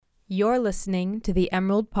You're listening to the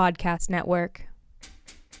Emerald Podcast Network.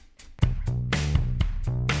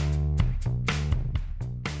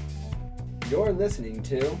 You're listening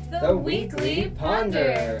to The Weekly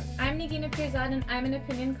Ponder. I'm Negina Pirzad, and I'm an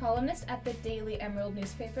opinion columnist at the Daily Emerald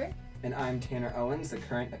newspaper. And I'm Tanner Owens, the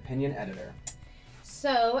current opinion editor.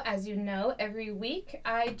 So, as you know, every week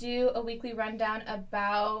I do a weekly rundown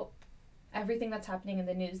about everything that's happening in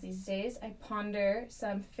the news these days. I ponder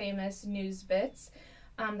some famous news bits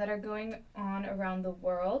that are going on around the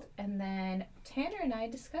world, and then Tanner and I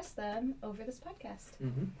discuss them over this podcast.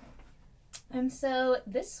 Mm-hmm. And so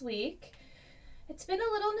this week, it's been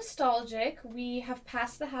a little nostalgic. We have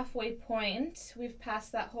passed the halfway point. We've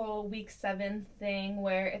passed that whole week 7 thing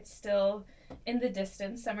where it's still in the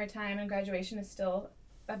distance. Summertime and graduation is still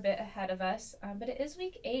a bit ahead of us. But it is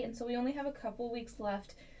week 8, and so we only have a couple weeks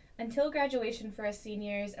left until graduation for us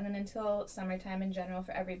seniors, and then until summertime in general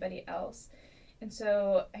for everybody else. And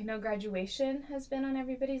so I know graduation has been on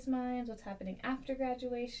everybody's minds. What's happening after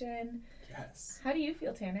graduation? Yes. How do you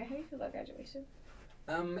feel, Tanner? How do you feel about graduation?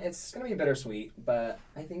 It's going to be bittersweet, but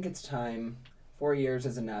I think it's time. 4 years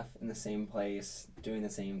is enough in the same place, doing the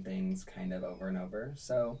same things kind of over and over.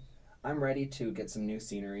 So I'm ready to get some new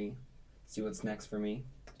scenery, see what's next for me.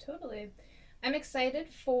 Totally. I'm excited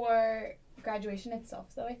for graduation itself,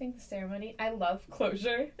 though. I think the ceremony, I love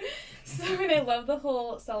closure. And I love the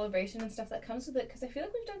whole celebration and stuff that comes with it, because I feel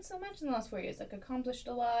like we've done so much in the last 4 years, like accomplished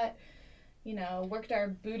a lot, you know, worked our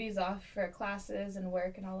booties off for classes and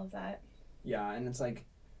work and all of that. Yeah, and it's like,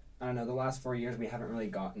 I don't know, the last 4 years we haven't really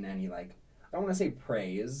gotten any, like, I don't want to say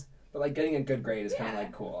praise, but like getting a good grade is kind of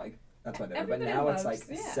like cool, like that's what they're. But now it's like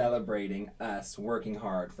celebrating us working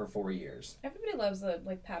hard for 4 years. Everybody loves the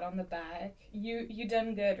like pat on the back. You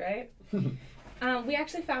done good, right? We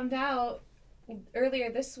actually found out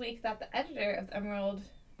earlier this week that the editor of the Emerald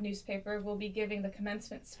newspaper will be giving the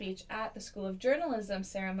commencement speech at the School of Journalism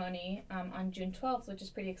ceremony on June 12th, which is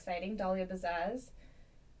pretty exciting. Dahlia Bazaz.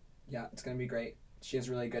 Yeah, it's gonna be great. She has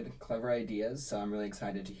really good, clever ideas, so I'm really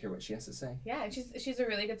excited to hear what she has to say. Yeah, and she's a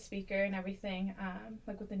really good speaker and everything,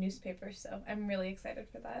 like with the newspaper, so I'm really excited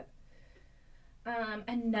for that.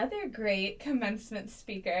 Another great commencement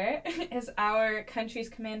speaker is our country's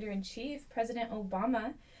commander-in-chief. President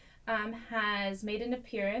Obama has made an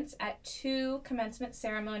appearance at 2 commencement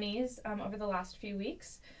ceremonies over the last few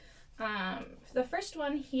weeks. The first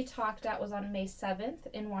one he talked at was on May 7th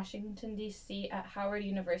in Washington, D.C. at Howard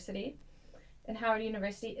University. And Howard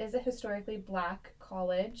University is a historically black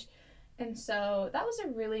college. And so that was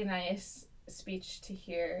a really nice speech to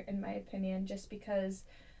hear, in my opinion, just because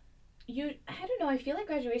I don't know, I feel like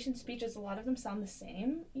graduation speeches, a lot of them sound the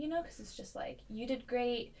same, you know, because it's just like, you did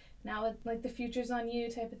great, now like the future's on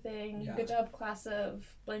you type of thing. Yeah. Good job, class of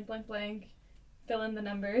blank, blank, blank, fill in the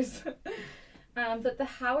numbers. But the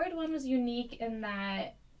Howard one was unique in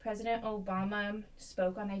that President Obama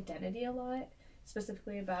spoke on identity a lot,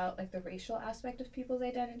 specifically about like the racial aspect of people's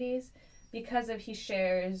identities, because he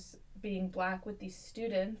shares being black with these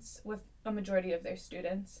students, with a majority of their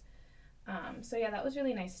students. So yeah, that was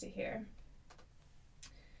really nice to hear.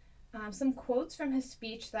 Some quotes from his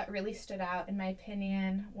speech that really stood out, in my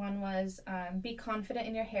opinion. One was, be confident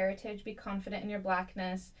in your heritage, be confident in your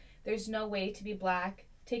blackness. There's no way to be black.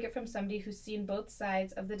 Take it from somebody who's seen both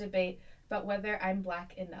sides of the debate about whether I'm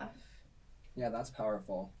black enough. Yeah, that's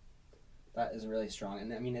powerful. That is really strong.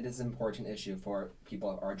 And I mean, it is an important issue for people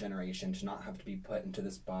of our generation to not have to be put into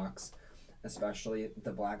this box, especially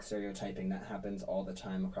the black stereotyping that happens all the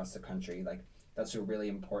time across the country. Like, that's a really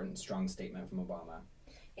important, strong statement from Obama.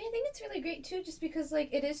 Yeah, I think it's really great, too, just because,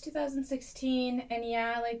 like, it is 2016, and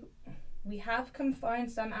yeah, like, we have come far in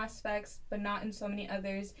some aspects, but not in so many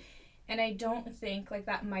others. And I don't think, like,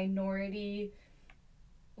 that minority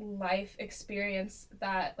life experience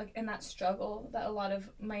that, like, and that struggle that a lot of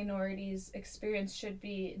minorities experience should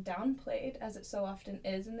be downplayed, as it so often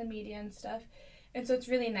is in the media and stuff. And so it's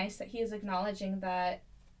really nice that he is acknowledging that,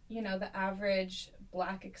 you know, the average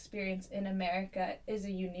black experience in America is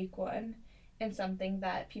a unique one and something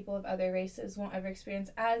that people of other races won't ever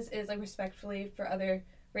experience, as is, like, respectfully for other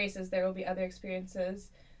races, there will be other experiences,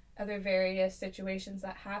 other various situations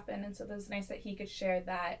that happen. And so it was nice that he could share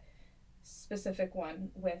that specific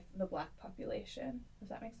one with the black population. Does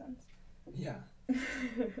that make sense? Yeah.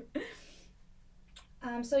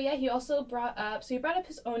 So yeah, he also brought up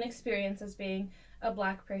his own experience as being a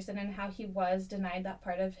black person and how he was denied that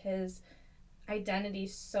part of his identity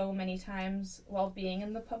so many times while being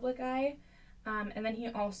in the public eye. And then he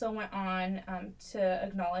also went on to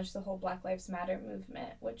acknowledge the whole Black Lives Matter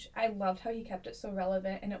movement, which I loved how he kept it so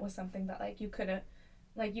relevant, and it was something that, like, you couldn't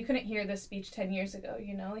like, you couldn't hear this speech 10 years ago,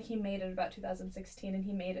 you know? Like, he made it about 2016, and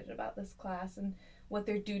he made it about this class and what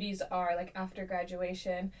their duties are, like, after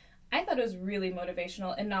graduation. I thought it was really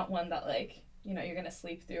motivational and not one that, like, you know, you're going to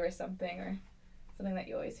sleep through or something that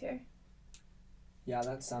you always hear. Yeah,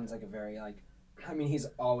 that sounds like a very, like, I mean, he's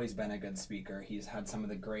always been a good speaker. He's had some of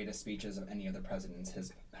the greatest speeches of any other presidents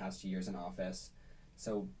his past years in office.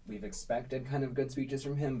 So we've expected kind of good speeches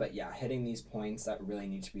from him, but yeah, hitting these points that really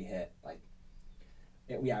need to be hit, like,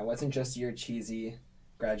 it wasn't just your cheesy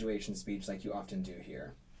graduation speech like you often do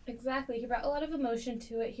here. Exactly. He brought a lot of emotion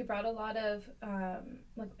to it. He brought a lot of,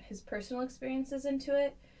 like, his personal experiences into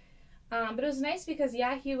it. But it was nice because,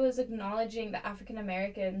 yeah, he was acknowledging the African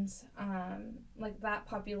Americans, like, that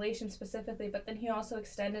population specifically, but then he also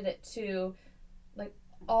extended it to, like,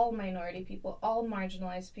 all minority people, all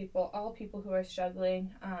marginalized people, all people who are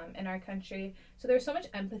struggling in our country. So there was so much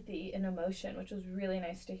empathy and emotion, which was really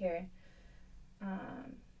nice to hear.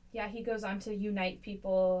 Yeah, he goes on to unite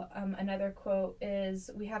people. Another quote is,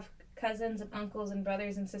 "We have cousins and uncles and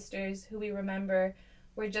brothers and sisters who we remember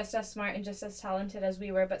were just as smart and just as talented as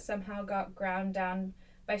we were, but somehow got ground down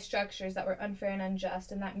by structures that were unfair and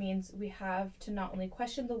unjust. And that means we have to not only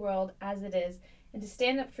question the world as it is, and to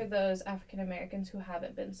stand up for those African Americans who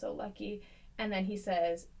haven't been so lucky." And then he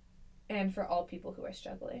says, "and for all people who are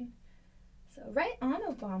struggling." So right on,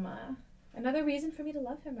 Obama. Another reason for me to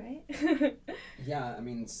love him, right? Yeah, I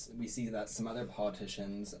mean, we see that some other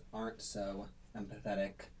politicians aren't so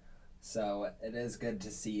empathetic. So it is good to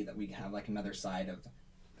see that we have, like, another side of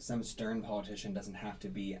some stern politician doesn't have to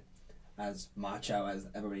be as macho as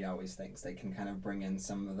everybody always thinks. They can kind of bring in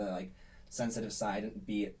some of the, like, sensitive side and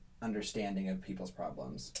be understanding of people's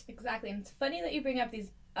problems. Exactly. And it's funny that you bring up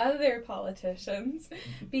these other politicians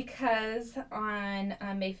because on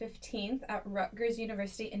May 15th at Rutgers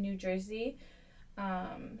University in New Jersey,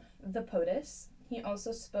 the POTUS, he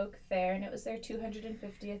also spoke there, and it was their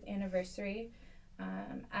 250th anniversary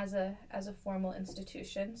as a formal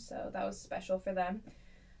institution, so that was special for them.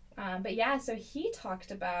 But yeah, so he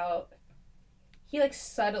like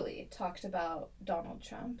subtly talked about Donald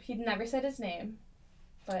Trump. He'd never said his name,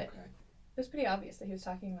 but it was pretty obvious that he was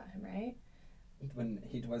talking about him, right?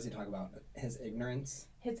 Was he talking about his ignorance?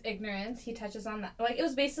 His ignorance. He touches on that. Like, it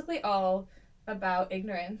was basically all about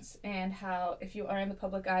ignorance and how if you are in the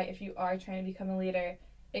public eye, if you are trying to become a leader,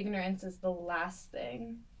 ignorance is the last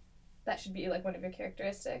thing that should be, like, one of your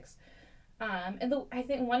characteristics. And I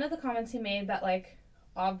think one of the comments he made that, like,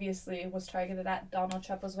 obviously was targeted at Donald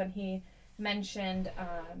Trump was when he mentioned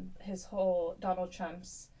his whole Donald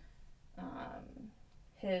Trump's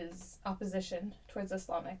his opposition towards the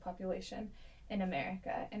Islamic population in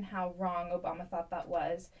America and how wrong Obama thought that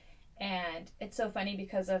was. And it's so funny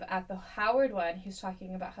because at the Howard one, he was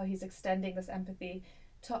talking about how he's extending this empathy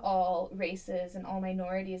to all races and all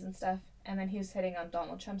minorities and stuff. And then he was hitting on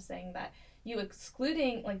Donald Trump, saying that you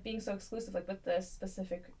excluding, like, being so exclusive, like, with this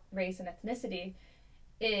specific race and ethnicity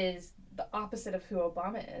is the opposite of who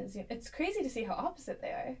Obama is. It's crazy to see how opposite they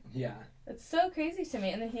are. Yeah. It's so crazy to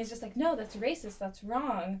me. And then he's just like, no, that's racist, that's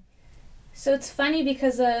wrong. So it's funny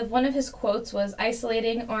because one of his quotes was,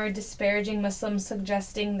 "Isolating or disparaging Muslims,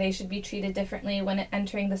 suggesting they should be treated differently when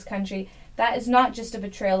entering this country. That is not just a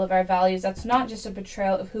betrayal of our values. That's not just a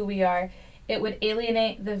betrayal of who we are. It would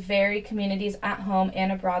alienate the very communities at home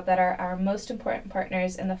and abroad that are our most important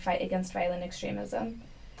partners in the fight against violent extremism."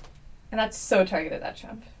 And that's so targeted at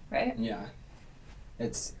Trump, right? Yeah.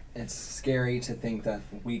 It's scary to think that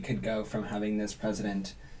we could go from having this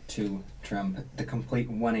president to Trump, the complete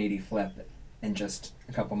 180 flip in just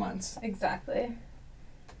a couple months. Exactly.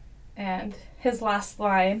 And his last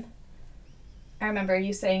line, I remember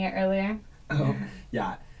you saying it earlier. Oh,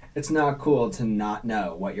 yeah. It's not cool to not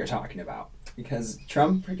know what you're talking about. Because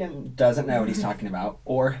Trump freaking doesn't know what he's talking about,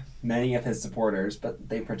 or many of his supporters, but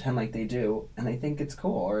they pretend like they do, and they think it's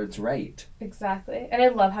cool or it's right. Exactly. And I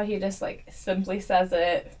love how he just, like, simply says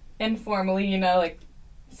it informally, you know, like,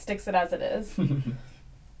 sticks it as it is.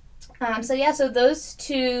 So those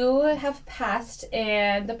two have passed,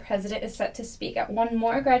 and the president is set to speak at one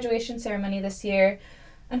more graduation ceremony this year.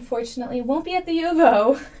 Unfortunately, won't be at the U of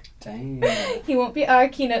O. Dang. He won't be our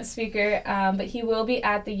keynote speaker, but he will be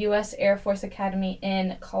at the U.S. Air Force Academy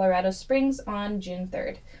in Colorado Springs on June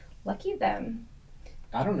 3rd. Lucky them.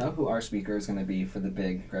 I don't know who our speaker is going to be for the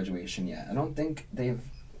big graduation yet. I don't think they've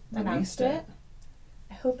released it.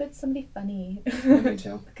 I hope it's somebody funny. Me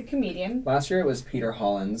too. Like a comedian. Last year it was Peter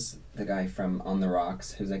Hollins, the guy from On the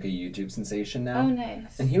Rocks, who's like a YouTube sensation now. Oh,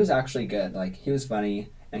 nice. And he was actually good. Like, he was funny,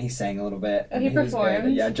 and he sang a little bit. Oh, he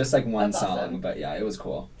performed? Yeah, just like one That's song, awesome. But yeah, it was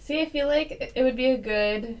cool. See, I feel like it would be a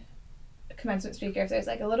good commencement speaker if there's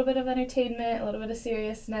like a little bit of entertainment, a little bit of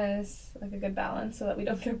seriousness, like a good balance so that we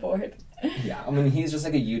don't get bored. Yeah, I mean, he's just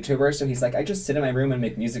like a YouTuber, so he's like, I just sit in my room and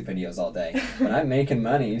make music videos all day. But I'm making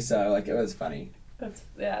money, so like it was funny.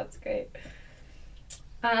 That's great.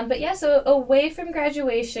 But yeah, so away from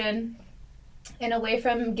graduation and away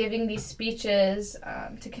from giving these speeches,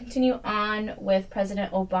 to continue on with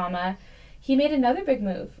President Obama, he made another big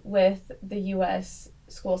move with the U.S.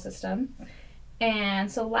 school system.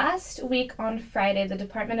 And so last week on Friday, the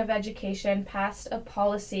Department of Education passed a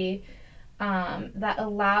policy that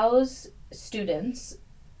allows students,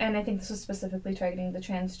 and I think this was specifically targeting the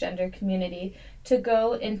transgender community, to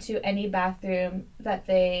go into any bathroom that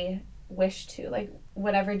they wish to, like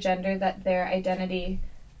whatever gender that their identity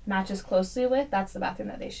matches closely with, that's the bathroom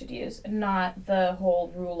that they should use, not the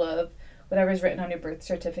whole rule of whatever's written on your birth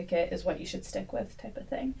certificate is what you should stick with type of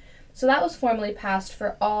thing. So that was formally passed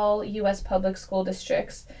for all U.S. public school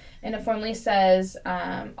districts, and it formally says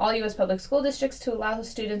all U.S. public school districts to allow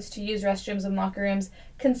students to use restrooms and locker rooms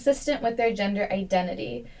consistent with their gender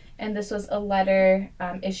identity. And this was a letter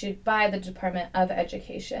issued by the Department of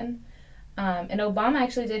Education. And Obama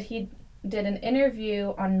actually did an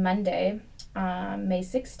interview on Monday, May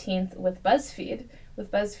 16th, with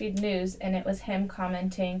BuzzFeed News, and it was him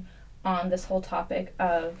commenting on this whole topic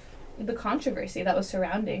of the controversy that was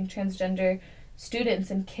surrounding transgender students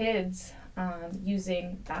and kids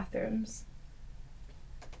using bathrooms.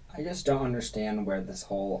 I just don't understand where this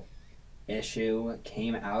whole issue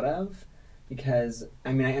came out of, because,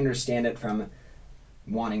 I mean, I understand it from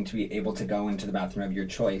wanting to be able to go into the bathroom of your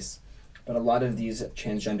choice, but a lot of these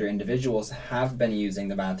transgender individuals have been using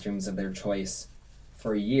the bathrooms of their choice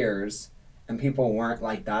for years, and people weren't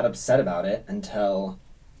like that upset about it until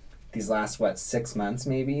these last 6 months,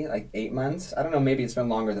 maybe like 8 months. I don't know, maybe it's been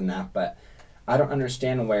longer than that, but I don't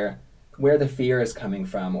understand where the fear is coming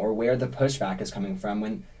from or where the pushback is coming from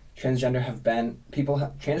when transgender people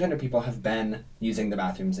have been using the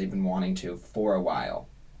bathrooms they've been wanting to for a while.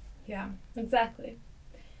 Yeah, exactly.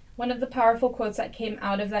 One of the powerful quotes that came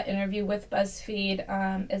out of that interview with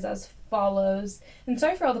BuzzFeed is as follows, and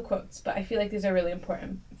sorry for all the quotes, but I feel like these are really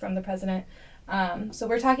important from the president. So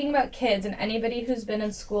we're talking about kids, and anybody who's been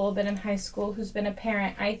in school, been in high school, who's been a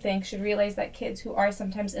parent, I think, should realize that kids who are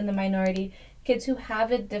sometimes in the minority, kids who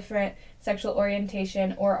have a different sexual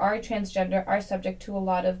orientation or are transgender, are subject to a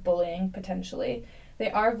lot of bullying, potentially. They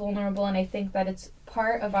are vulnerable, and I think that it's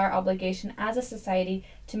part of our obligation as a society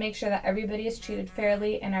to make sure that everybody is treated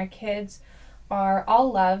fairly and our kids are all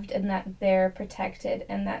loved and that they're protected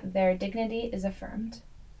and that their dignity is affirmed.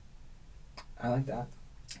 I like that.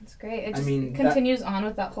 That's great. It just continues on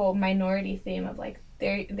with that whole minority theme of like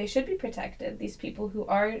they should be protected. These people who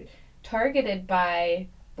are targeted by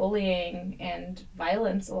bullying and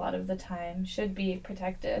violence a lot of the time should be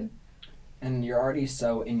protected. And you're already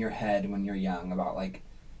so in your head when you're young about like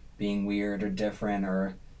being weird or different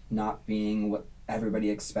or not being what everybody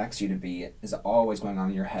expects you to be is always going on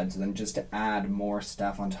in your head. So then just to add more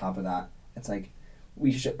stuff on top of that, it's like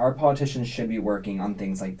our politicians should be working on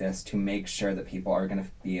things like this to make sure that people are going to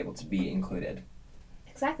be able to be included.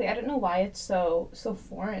 Exactly. I don't know why it's so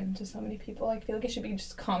foreign to so many people. I feel like it should be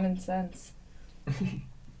just common sense.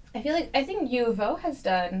 I think U of O has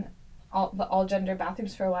done all gender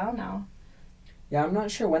bathrooms for a while now. Yeah, I'm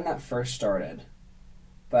not sure when that first started,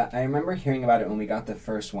 but I remember hearing about it when we got the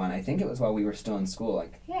first one. I think it was while we were still in school,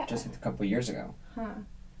 just a couple of years ago. Huh.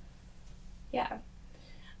 Yeah.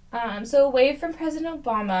 So away from President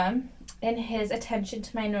Obama and his attention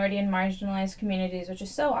to minority and marginalized communities, which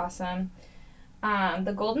is so awesome,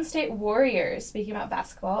 the Golden State Warriors, speaking about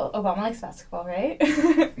basketball, Obama likes basketball, right?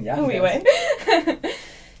 Yeah. We win.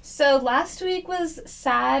 So last week was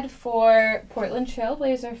sad for Portland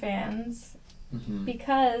Trailblazer fans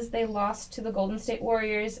because they lost to the Golden State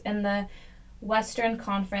Warriors in the Western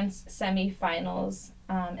Conference semifinals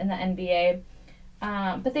in the NBA.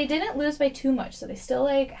 But they didn't lose by too much, so they still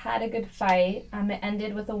had a good fight. It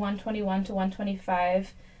ended with a 121-125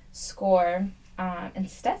 score. And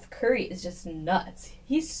Steph Curry is just nuts.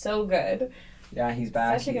 He's so good. Yeah, he's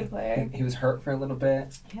back. Such a good player. He was hurt for a little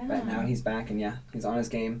bit, but now he's back, and he's on his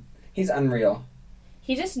game. He's unreal.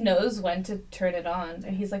 He just knows when to turn it on,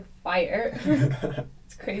 and he's like fire.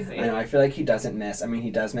 It's crazy. I know. I feel like he doesn't miss. I mean, he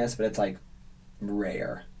does miss, but it's like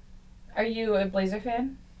rare. Are you a Blazer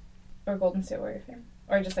fan? Or Golden State Warrior fan?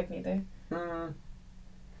 Or just like neither?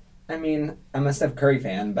 I mean, I'm a Steph Curry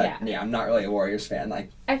fan, but I'm not really a Warriors fan.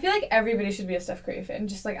 I feel like everybody should be a Steph Curry fan,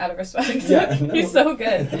 just out of respect. Yeah, no. He's so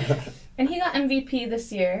good. And he got MVP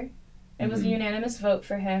this year. It was a unanimous vote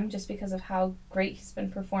for him just because of how great he's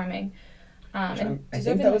been performing. I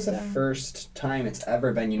think that was the first time it's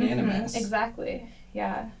ever been unanimous. Exactly,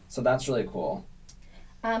 yeah. So that's really cool.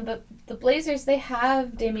 But the Blazers, they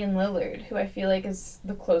have Damian Lillard, who I feel like is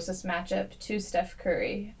the closest matchup to Steph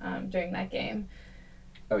Curry during that game.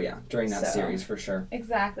 Oh, yeah, during that series, for sure.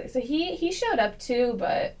 Exactly. So he showed up too,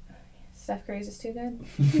 but Steph Curry's just too good.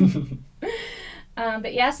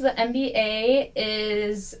 But yeah, so the NBA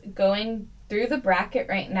is going through the bracket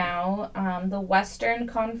right now. The Western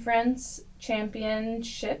Conference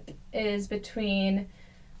Championship is between,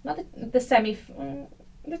 not the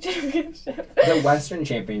championship. The Western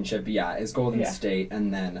Championship, is Golden State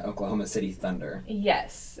and then Oklahoma City Thunder.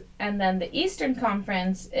 Yes. And then the Eastern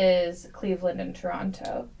Conference is Cleveland and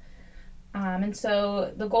Toronto. And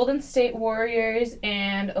so the Golden State Warriors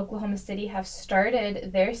and Oklahoma City have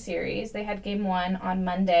started their series. They had game 1 on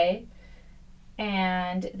Monday,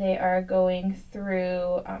 and they are going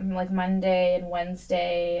through Monday and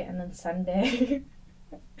Wednesday and then Sunday.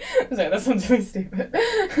 Sorry, that sounds really stupid.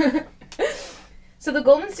 So the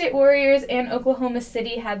Golden State Warriors and Oklahoma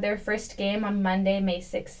City had their first game on Monday, May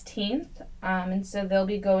 16th. And so they'll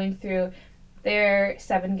be going through their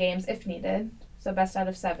 7 games if needed. So best out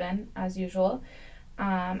of 7, as usual.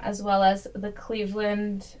 As well as the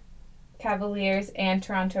Cleveland Cavaliers and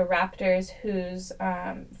Toronto Raptors, whose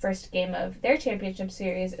first game of their championship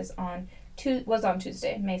series was on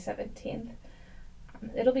Tuesday, May 17th.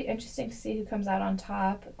 It'll be interesting to see who comes out on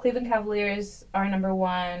top. Cleveland Cavaliers are number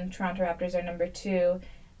 1, Toronto Raptors are number 2,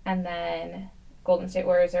 and then Golden State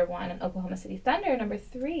Warriors are 1, and Oklahoma City Thunder are number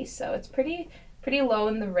 3. So it's pretty low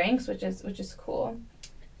in the ranks, which is cool.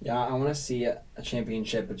 Yeah, I want to see a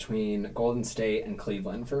championship between Golden State and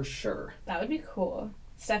Cleveland for sure. That would be cool.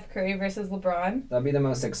 Steph Curry versus LeBron. That'd be the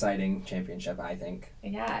most exciting championship, I think.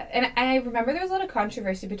 Yeah, and I remember there was a lot of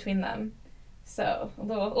controversy between them. So, a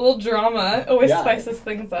little drama always spices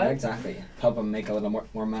things up. Yeah, exactly. Help them make a little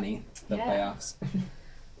more money, the playoffs.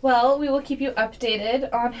 Well, we will keep you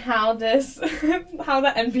updated on how the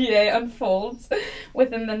NBA unfolds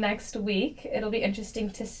within the next week. It'll be interesting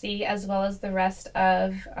to see, as well as the rest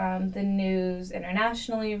of the news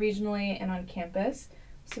internationally, regionally, and on campus.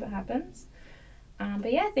 See what happens.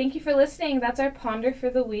 But yeah, thank you for listening. That's our Ponder for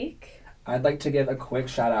the week. I'd like to give a quick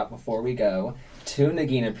shout out before we go to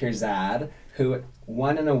Negina Pirzad, who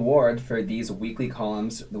won an award for these weekly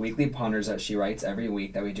columns, the weekly ponders that she writes every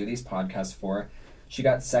week that we do these podcasts for. She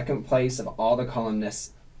got 2nd place of all the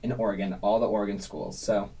columnists in Oregon, all the Oregon schools.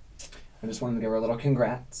 So I just wanted to give her a little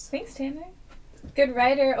congrats. Thanks, Tanner. Good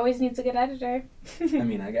writer always needs a good editor. I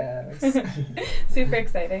mean, I guess. Super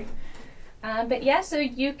exciting. But yeah, so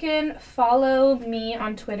you can follow me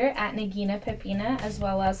on Twitter at Negina Pepina, as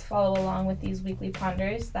well as follow along with these weekly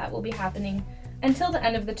ponders that will be happening until the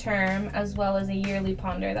end of the term, as well as a yearly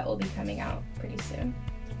ponder that will be coming out pretty soon.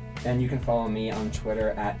 And you can follow me on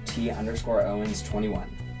Twitter at T_Owens21.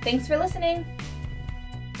 Thanks for listening.